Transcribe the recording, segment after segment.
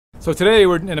So today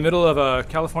we're in the middle of a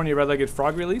California red-legged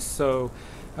frog release. So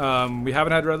we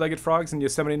haven't had red-legged frogs in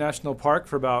Yosemite National Park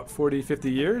for about 40,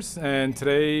 50 years. And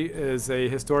today is a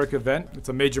historic event. It's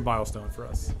a major milestone for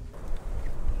us.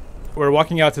 We're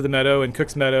walking out to the Meadow in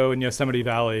Cook's Meadow in Yosemite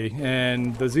Valley,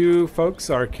 and the zoo folks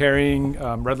are carrying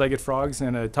red-legged frogs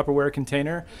in a Tupperware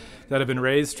container that have been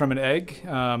raised from an egg.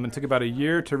 It took about a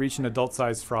year to reach an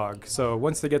adult-sized frog. So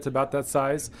once they get to about that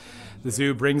size, the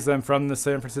zoo brings them from the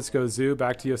San Francisco Zoo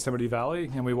back to Yosemite Valley,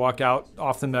 and we walk out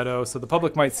off the meadow so the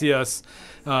public might see us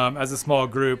as a small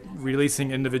group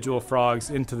releasing individual frogs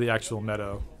into the actual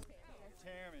meadow.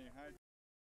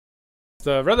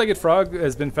 The red-legged frog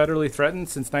has been federally threatened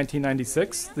since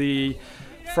 1996. The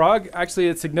frog, actually,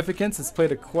 its significance has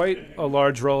played quite a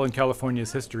large role in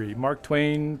California's history. Mark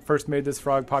Twain first made this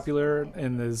frog popular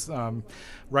in his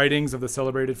writings of the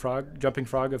celebrated jumping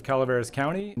frog of Calaveras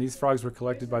County. And these frogs were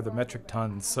collected by the metric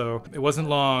tons, so it wasn't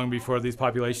long before these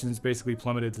populations basically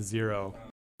plummeted to zero.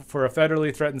 For a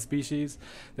federally threatened species,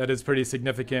 that is pretty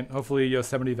significant. Hopefully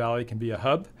Yosemite Valley can be a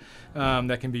hub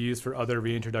that can be used for other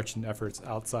reintroduction efforts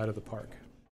outside of the park.